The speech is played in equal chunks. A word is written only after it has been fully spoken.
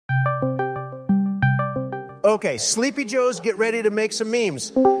Okay, Sleepy Joes, get ready to make some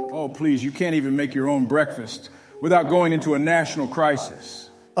memes. Oh, please, you can't even make your own breakfast without going into a national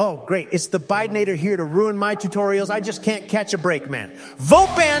crisis. Oh, great. It's the Bidenator here to ruin my tutorials. I just can't catch a break, man. Vote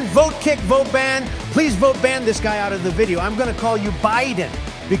ban, vote kick, vote ban. Please vote ban this guy out of the video. I'm going to call you Biden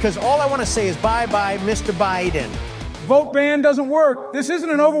because all I want to say is bye-bye, Mr. Biden. Vote ban doesn't work. This isn't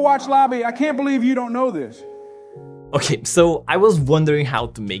an Overwatch lobby. I can't believe you don't know this. Okay, so I was wondering how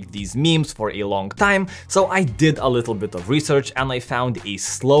to make these memes for a long time, so I did a little bit of research and I found a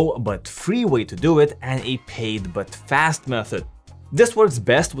slow but free way to do it and a paid but fast method. This works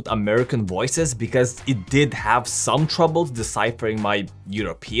best with American voices because it did have some trouble deciphering my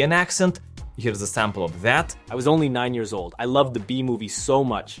European accent. Here's a sample of that. I was only 9 years old. I loved the B movie so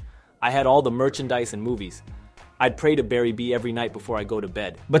much. I had all the merchandise and movies. I'd pray to Barry B every night before I go to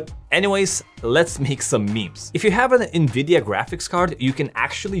bed. But anyways, let's make some memes. If you have an Nvidia graphics card, you can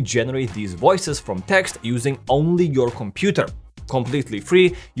actually generate these voices from text using only your computer. Completely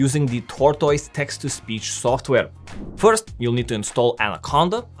free using the Tortoise text-to-speech software. First, you'll need to install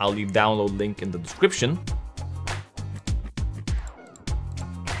Anaconda. I'll leave download link in the description.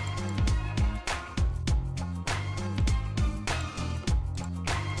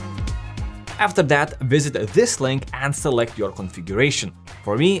 After that, visit this link and select your configuration.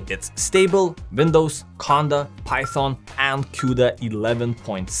 For me, it's stable, Windows, Conda, Python, and Cuda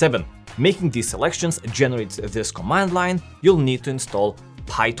 11.7. Making these selections generates this command line. You'll need to install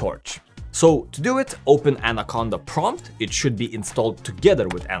PyTorch. So to do it, open Anaconda prompt. It should be installed together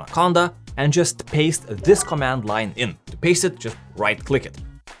with Anaconda, and just paste this command line in. To paste it, just right-click it.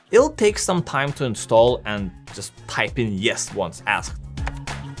 It'll take some time to install, and just type in yes once asked.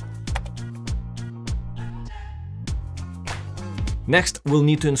 Next, we'll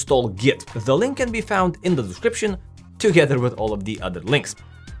need to install Git. The link can be found in the description, together with all of the other links.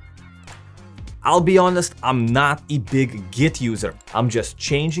 I'll be honest, I'm not a big Git user. I'm just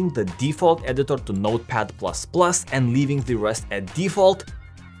changing the default editor to Notepad++ and leaving the rest at default.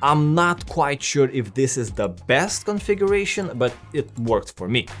 I'm not quite sure if this is the best configuration, but it worked for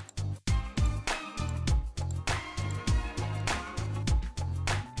me.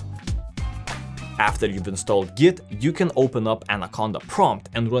 After you've installed Git, you can open up Anaconda prompt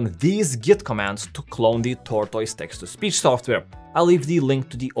and run these Git commands to clone the Tortoise text-to-speech software. I'll leave the link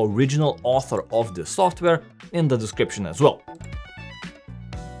to the original author of this software in the description as well.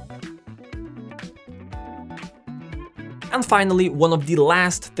 And finally, one of the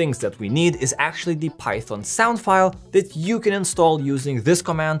last things that we need is actually the Python sound file that you can install using this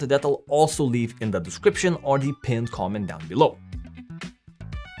command that I'll also leave in the description or the pinned comment down below.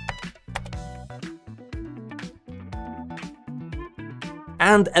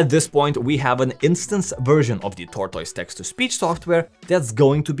 And at this point, we have an instance version of the Tortoise text-to-speech software that's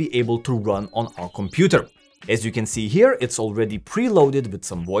going to be able to run on our computer. As you can see here, it's already preloaded with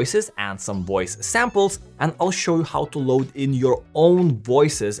some voices and some voice samples, and I'll show you how to load in your own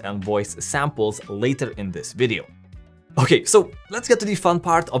voices and voice samples later in this video. Okay, so let's get to the fun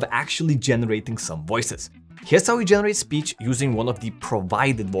part of actually generating some voices. Here's how we generate speech using one of the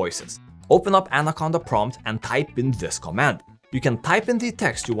provided voices. Open up Anaconda prompt and type in this command. You can type in the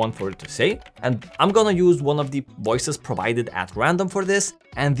text you want for it to say, and I'm gonna use one of the voices provided at random for this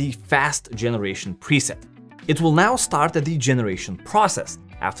and the fast generation preset. It will now start the generation process.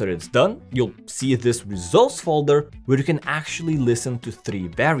 After it's done, you'll see this results folder where you can actually listen to 3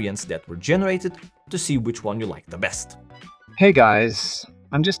 variants that were generated to see which one you like the best. Hey guys,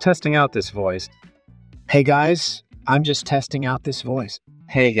 I'm just testing out this voice. Hey guys, I'm just testing out this voice.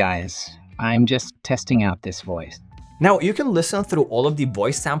 Hey guys, I'm just testing out this voice. Now you can listen through all of the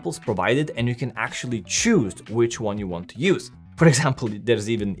voice samples provided and you can actually choose which one you want to use. For example,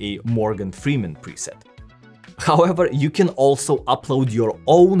 there's even a Morgan Freeman preset. However, you can also upload your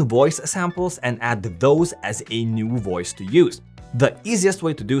own voice samples and add those as a new voice to use. The easiest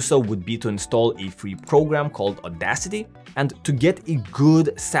way to do so would be to install a free program called Audacity, and to get a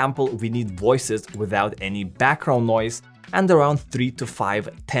good sample we need voices without any background noise and around 3 to 5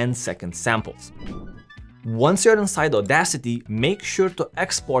 10-second samples. Once you're inside Audacity, make sure to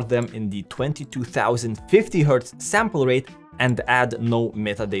export them in the 22,050 Hz sample rate and add no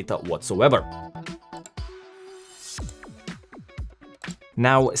metadata whatsoever.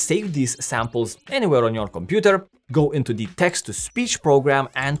 Now save these samples anywhere on your computer, go into the text-to-speech program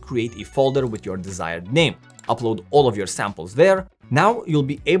and create a folder with your desired name. Upload all of your samples there. Now you'll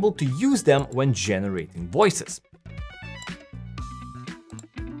be able to use them when generating voices.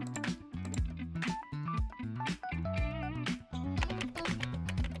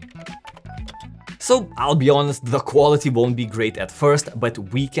 So I'll be honest, the quality won't be great at first, but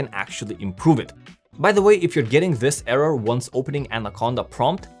we can actually improve it. By the way, if you're getting this error once opening Anaconda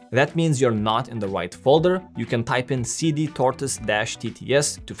prompt, that means you're not in the right folder. You can type in cd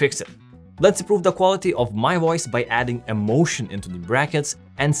tortoise-tts to fix it. Let's improve the quality of my voice by adding emotion into the brackets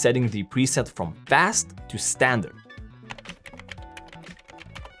and setting the preset from fast to standard.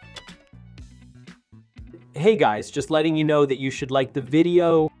 Hey guys, just letting you know that you should like the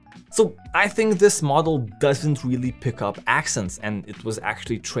video. So I think this model doesn't really pick up accents, and it was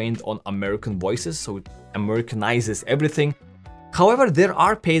actually trained on American voices, so it Americanizes everything. However, there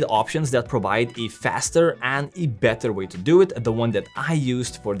are paid options that provide a faster and a better way to do it. The one that I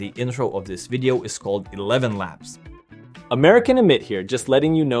used for the intro of this video is called 11 Labs. American Emit here, just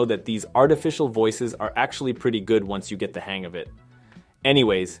letting you know that these artificial voices are actually pretty good once you get the hang of it.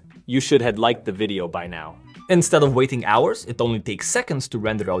 Anyways, you should have liked the video by now. Instead of waiting hours, it only takes seconds to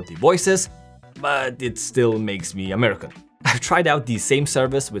render out the voices, but it still makes me American. I've tried out the same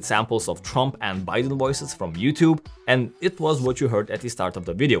service with samples of Trump and Biden voices from YouTube, and it was what you heard at the start of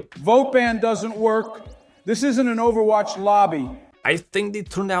the video. Vote ban doesn't work. This isn't an Overwatch lobby. I think they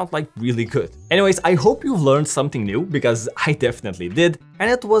turned out like really good. Anyways, I hope you've learned something new, because I definitely did, and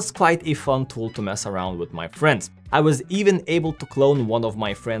it was quite a fun tool to mess around with my friends. I was even able to clone one of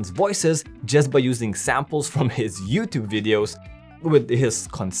my friend's voices just by using samples from his YouTube videos, with his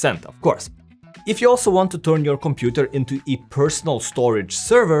consent, of course. If you also want to turn your computer into a personal storage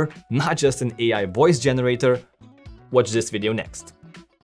server, not just an AI voice generator, watch this video next.